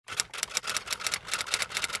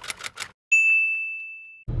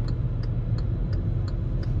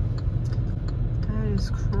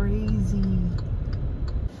crazy.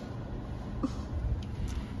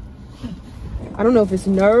 I don't know if it's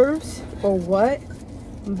nerves or what,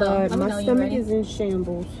 but my stomach is in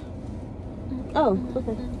shambles. Oh,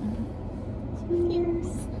 okay. Cheers.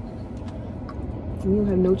 You don't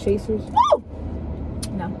have no chasers? Woo!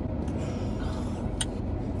 No.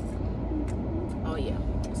 Oh yeah.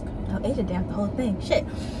 That's good. Oh, Asia down the whole thing. Shit.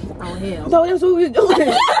 Oh hell. No, that's what we're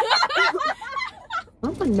doing.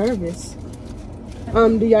 I'm nervous.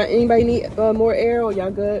 Do y'all anybody need more air or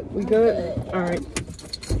y'all good? We good? All right.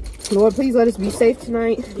 Lord, please let us be safe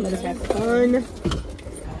tonight. Let us have fun.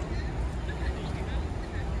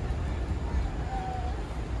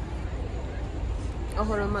 Oh,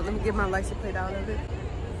 hold on. Let me get my license plate out of it.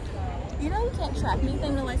 You know you can't track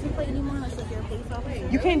anything the license plate anymore unless it's your face off.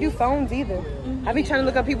 You can't do phones either. I be trying to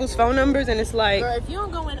look up people's phone numbers and it's like. Or if you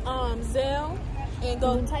don't go in Zelle and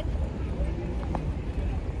go type.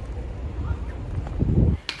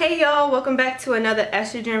 Hey y'all, welcome back to another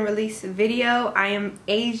estrogen release video. I am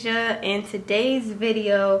Asia, and today's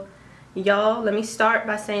video, y'all, let me start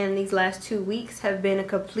by saying these last 2 weeks have been a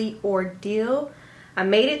complete ordeal. I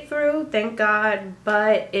made it through, thank God,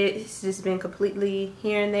 but it's just been completely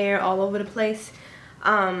here and there, all over the place.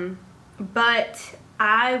 But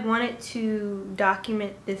I wanted to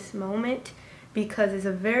document this moment because it's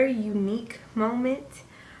a very unique moment.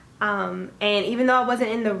 And even though I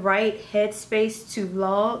wasn't in the right headspace to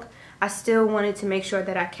vlog, I still wanted to make sure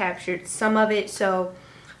that I captured some of it so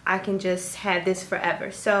I can just have this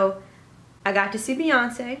forever. So I got to see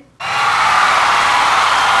Beyonce.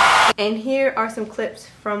 And here are some clips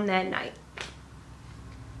from that night.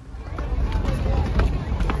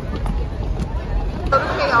 Oh,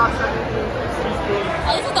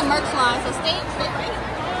 this is the merch line, so stay right.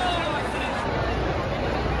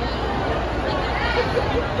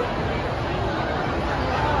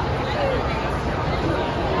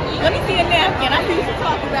 Let me see a napkin. I think you should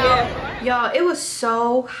talk about. Y'all, it was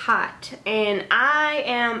so hot, and I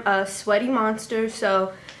am a sweaty monster,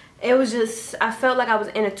 so it was just, I felt like I was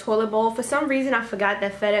in a toilet bowl. For some reason, I forgot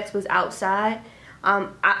that FedEx was outside.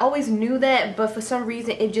 I always knew that, but for some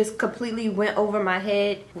reason, it just completely went over my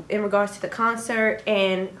head in regards to the concert,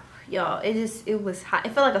 and y'all, it was hot.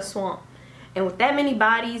 It felt like a swamp. And with that many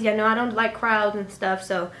bodies, y'all know I don't like crowds and stuff,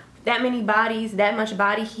 so that many bodies, that much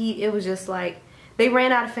body heat, it was just like, they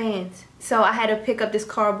ran out of fans. So I had to pick up this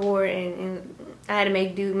cardboard and I had to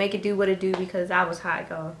make it do what it do because I was hot,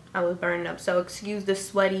 y'all. I was burning up. So excuse the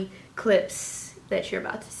sweaty clips that you're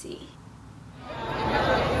about to see.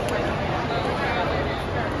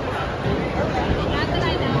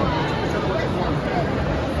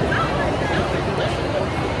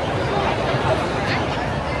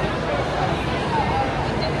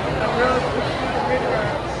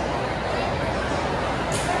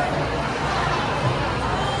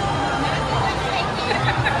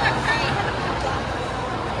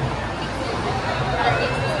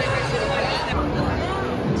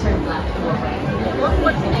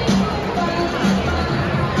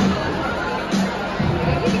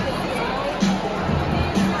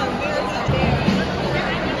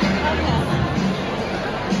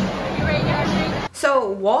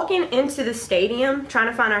 So walking into the stadium, trying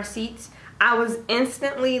to find our seats, I was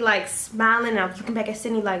instantly like smiling. I was looking back at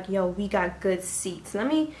Sydney like, yo, we got good seats. Let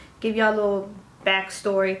me give y'all a little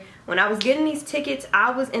backstory. When I was getting these tickets,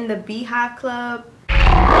 I was in the Beehive Club.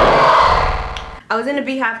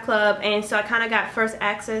 And so I kind of got first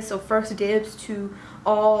access or first dibs to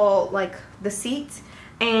all like the seats.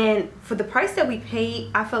 And for the price that we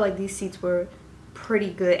paid, I felt like these seats were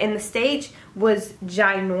pretty good. And the stage was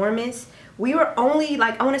ginormous. We were only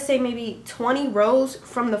like, I want to say maybe 20 rows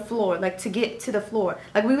from the floor, like to get to the floor.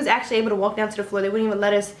 Like we was actually able to walk down to the floor. They wouldn't even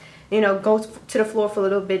let us, you know, go to the floor for a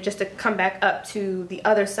little bit just to come back up to the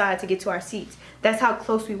other side to get to our seats. That's how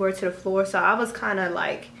close we were to the floor. So I was kind of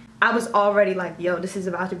like, I was already like, yo, this is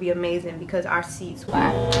about to be amazing because our seats were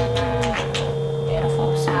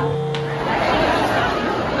beautiful. So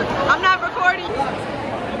I'm not recording.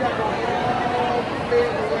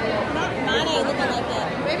 Mine ain't looking like that.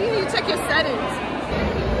 Maybe you need to check your settings.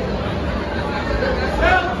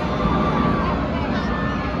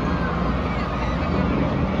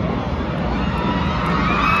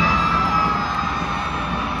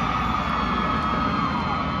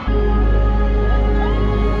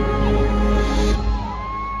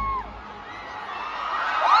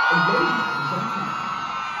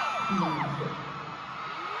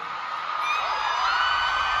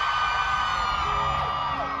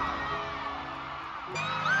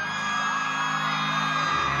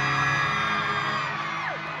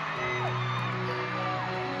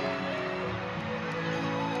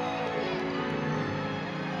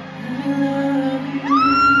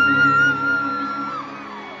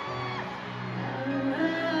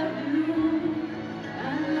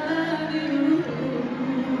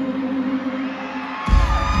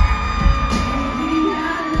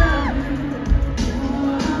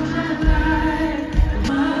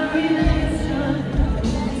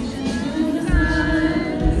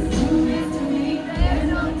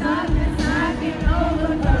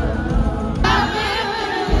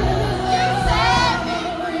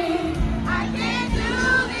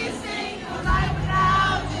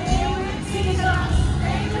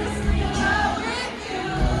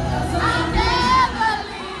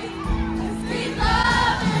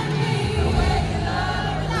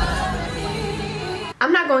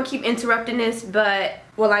 I'm not going to keep interrupting this, but,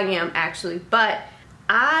 well, I am actually, but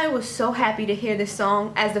I was so happy to hear this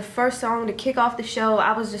song. As the first song to kick off the show,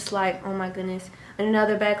 I was just like, oh my goodness,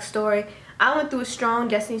 another backstory. I went through a strong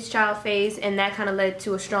Destiny's Child phase, and that kind of led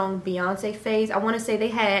to a strong Beyonce phase. I want to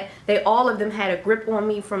say all of them had a grip on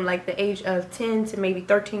me from like the age of 10 to maybe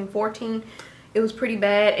 13, 14. It was pretty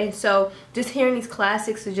bad, and so just hearing these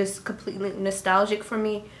classics is just completely nostalgic for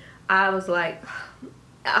me. I was like,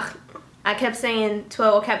 ugh. I kept saying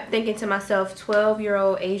 12, I kept thinking to myself,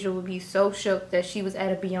 12-year-old Asia would be so shook that she was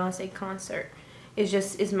at a Beyonce concert.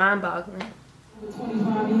 It's mind-boggling.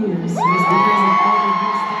 25 years.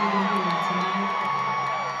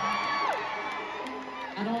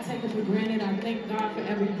 I don't take it for granted. I thank God for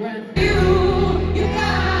every breath. You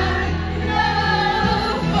got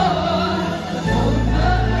love for both of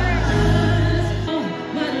us. Oh,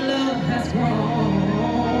 my love has grown.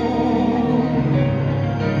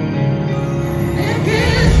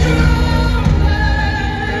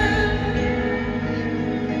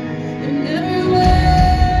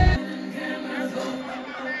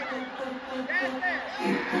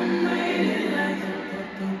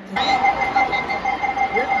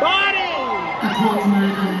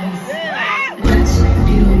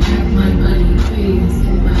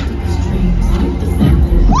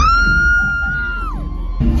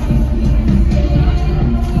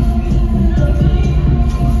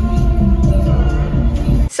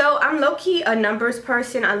 Low-key a numbers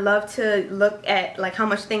person. I love to look at like how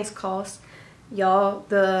much things cost. Y'all,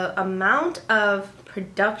 the amount of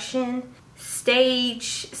production,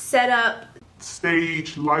 stage setup,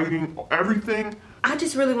 stage lighting, everything. I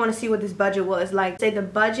just really want to see what this budget was like. Say the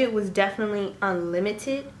budget was definitely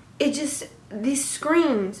unlimited. It just, these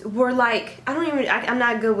screens were like, I'm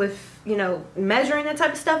not good with, you know, measuring that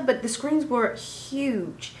type of stuff, but the screens were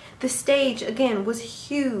huge. The stage again was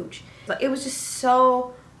huge. Like, it was just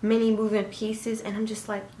so many moving pieces, and I'm just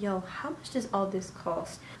like, yo, how much does all this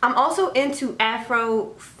cost? I'm also into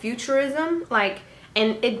Afrofuturism, like,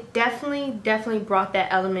 and it definitely brought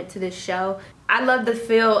that element to this show. I love the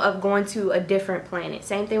feel of going to a different planet.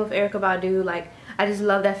 Same thing with Erykah Badu. Like, I just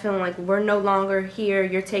love that feeling like we're no longer here,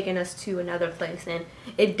 you're taking us to another place, and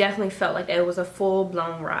it definitely felt like it was a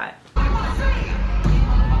full-blown ride.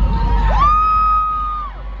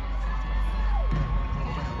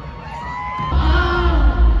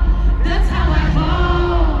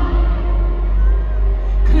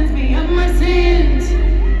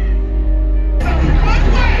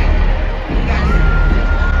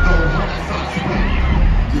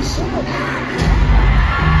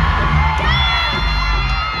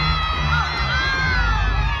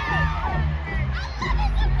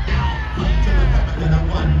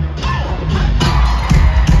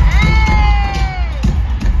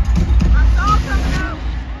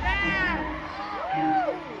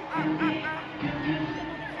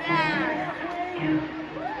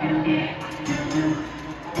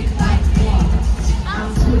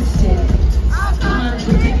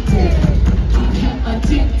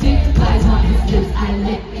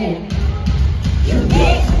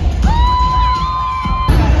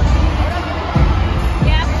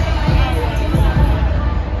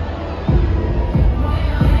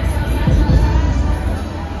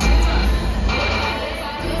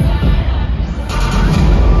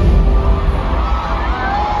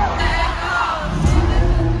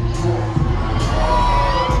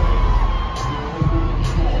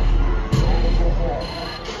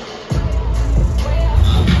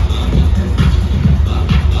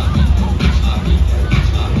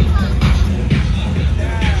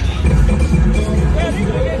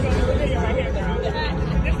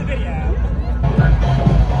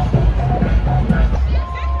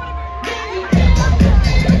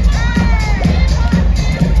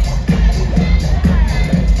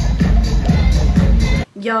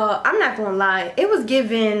 Y'all, I'm not gonna lie, it was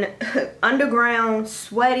giving underground,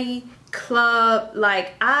 sweaty, club.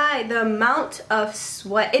 Like the amount of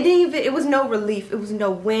sweat, it was no relief. It was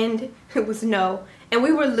no wind. It was no, and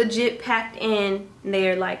we were legit packed in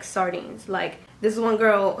there like sardines. Like this one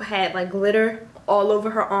girl had like glitter all over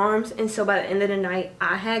her arms, and so by the end of the night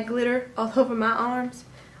I had glitter all over my arms,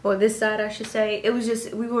 or this side I should say. It was just,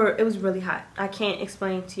 it was really hot. I can't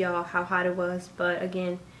explain to y'all how hot it was, but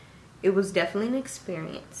again, it was definitely an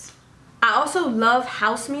experience. I also love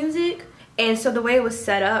house music, and so the way it was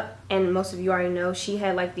set up, and most of you already know, she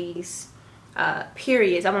had like these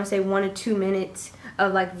periods, I want to say 1 to 2 minutes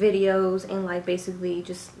of like videos, and like basically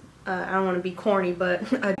just I don't want to be corny,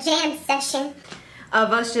 but a jam session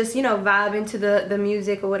of us just, you know, vibing to the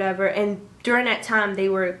music or whatever. And during that time they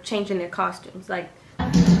were changing their costumes. Like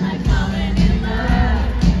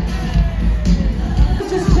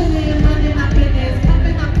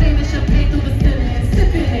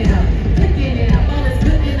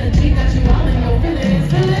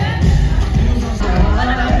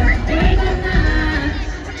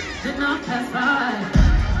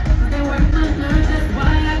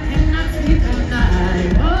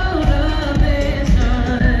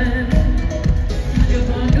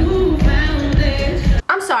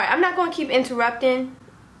keep interrupting,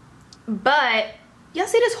 but y'all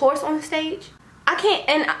see this horse on the stage? I can't,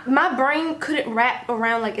 and my brain couldn't wrap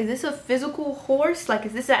around, like, is this a physical horse? Like,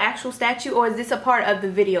 is this an actual statue, or is this a part of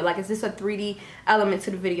the video? Like, is this a 3D element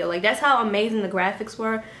to the video? Like, that's how amazing the graphics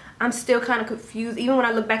were. I'm still kind of confused. Even when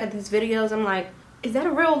I look back at these videos, I'm like, is that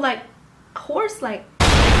a real, like, horse? Like,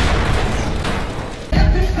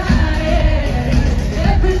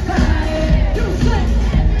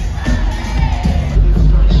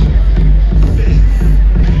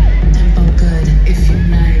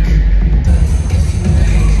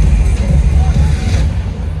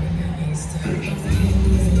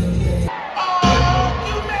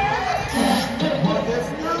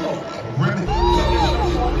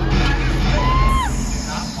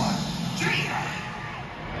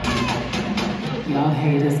 y'all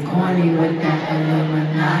haters corny with that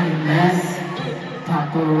Illuminati mess.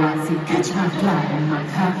 Paparazzi catch my fly and my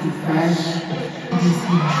coffee fresh.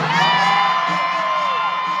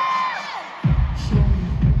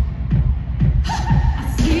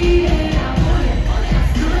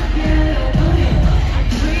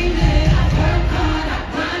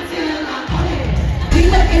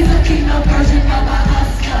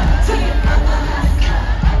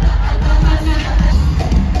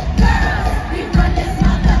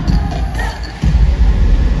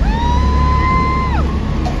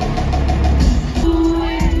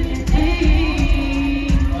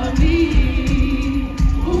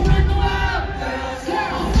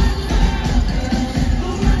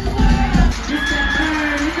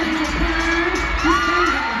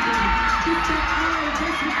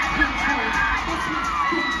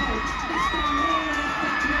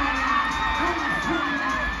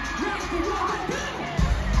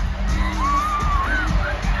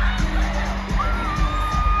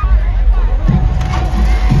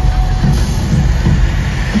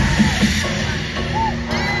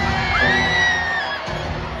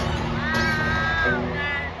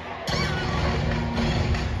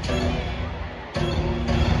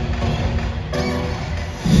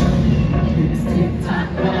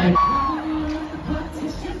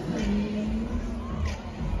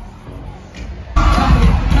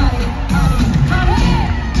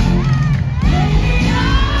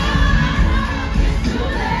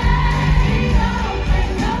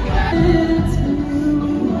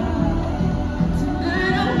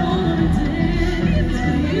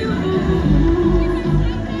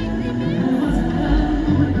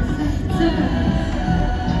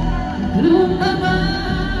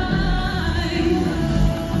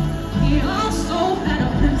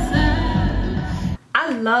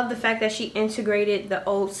 Love the fact that she integrated the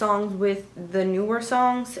old songs with the newer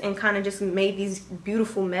songs and kind of just made these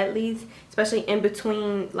beautiful medleys, especially in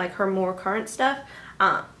between like her more current stuff.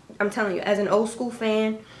 I'm telling you, as an old school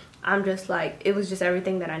fan, I'm just like, it was just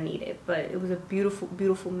everything that I needed. But it was a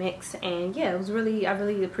beautiful mix, and yeah, it was really, I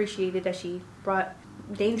really appreciated that she brought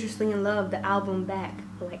Dangerously in Love, the album, back.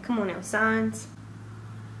 Like, come on now, Signs,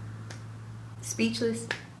 Speechless,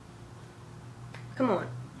 come on,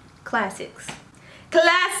 classics.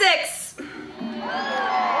 Classics!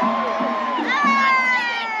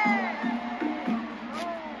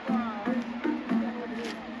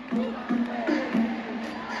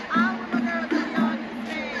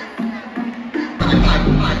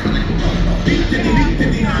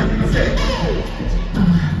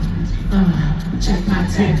 Check my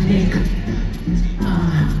technique.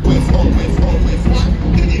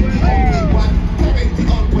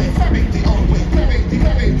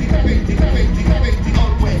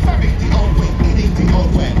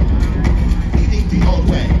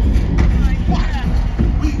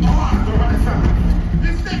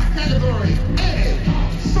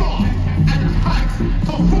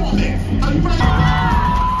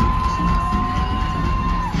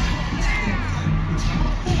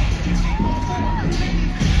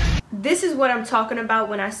 what I'm talking about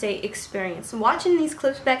when I say experience. Watching these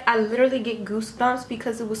clips back, I literally get goosebumps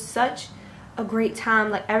because it was such a great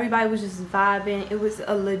time. Like, everybody was just vibing. It was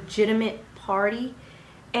a legitimate party.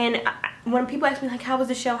 And when people ask me, like, how was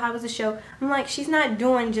the show, how was the show, I'm like, she's not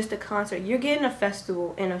doing just a concert. You're getting a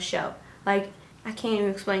festival and a show. Like, I can't even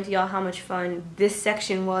explain to y'all how much fun this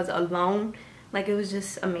section was alone. Like, it was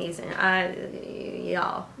just amazing.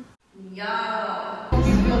 Y'all. You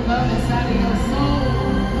feel love inside of your soul.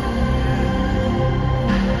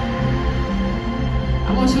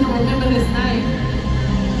 I want you to remember this night.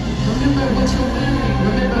 Remember what you're wearing.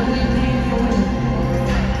 Remember who you came here with.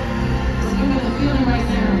 Remember the feeling right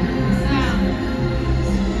now. The sound.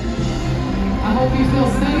 I hope you feel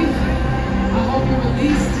safe. I hope you're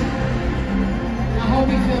released. I hope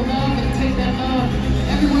you feel love and take that love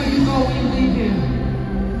everywhere you go when you leave here.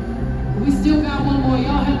 We still got one more.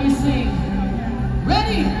 Y'all help me sing.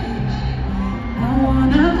 Ready? I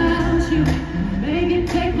wanna ask you, make it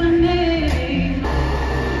take my name.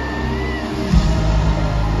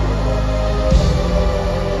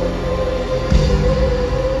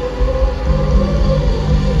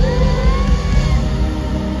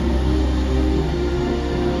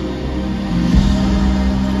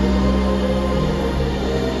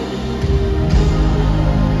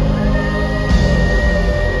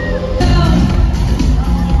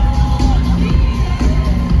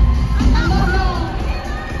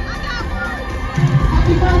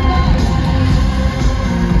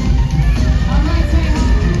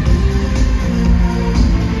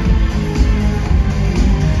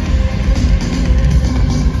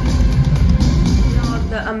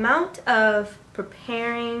 Amount of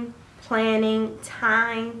preparing, planning,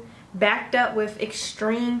 time, backed up with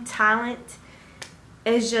extreme talent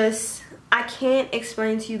is just, I can't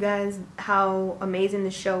explain to you guys how amazing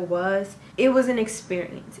the show was. It was an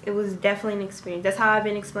experience. It was definitely an experience. That's how I've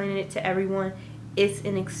been explaining it to everyone. It's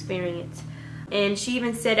an experience. And she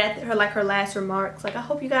even said at her last remarks, like, I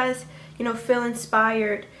hope you guys, you know, feel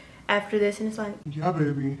inspired after this. And it's like, Yeah,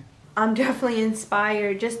 baby. I'm definitely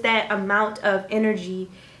inspired. Just that amount of energy,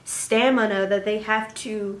 stamina that they have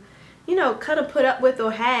to, you know, kind of put up with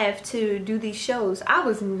or have to do these shows. I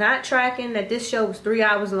was not tracking that this show was 3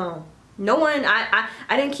 hours long. No one, I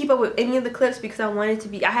didn't keep up with any of the clips because I wanted to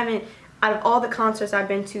be, I haven't, out of all the concerts I've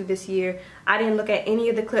been to this year, I didn't look at any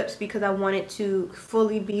of the clips because I wanted to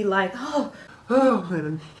fully be like, oh,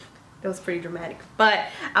 man. That was pretty dramatic. But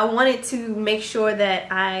I wanted to make sure that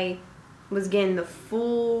I was getting the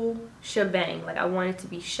full shebang. Like, I wanted to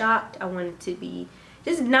be shocked. I wanted to be,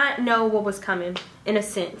 just not know what was coming, in a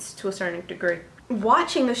sense, to a certain degree.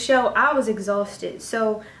 Watching the show, I was exhausted.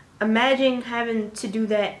 So imagine having to do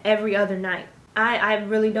that every other night. I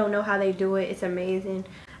really don't know how they do it. It's amazing.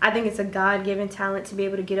 I think it's a God-given talent to be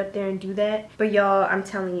able to get up there and do that. But y'all, I'm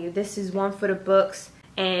telling you, this is one for the books.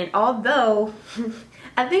 And although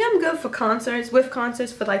I think I'm good for concerts, with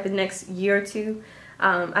concerts for like the next year or two.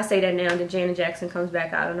 I say that now that Janet Jackson comes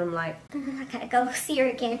back out and I'm like, I gotta go see her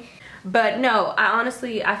again. But no,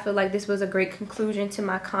 I feel like this was a great conclusion to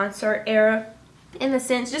my concert era, in a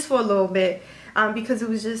sense, just for a little bit, because it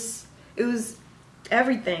was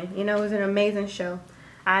everything, you know. It was an amazing show.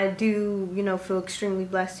 I do, you know, feel extremely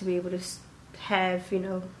blessed to be able to have, you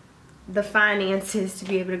know, the finances to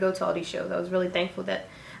be able to go to all these shows. I was really thankful that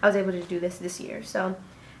I was able to do this year. So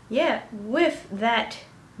yeah, with that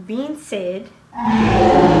being said,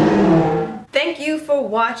 thank you for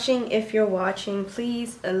watching. If you're watching,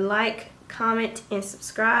 please like, comment, and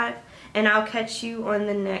subscribe, and I'll catch you on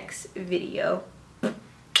the next video.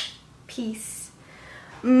 Peace.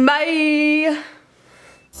 Bye.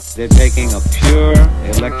 They're taking a pure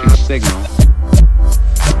electric signal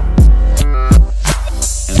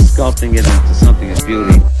and sculpting it into something of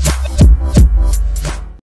beauty.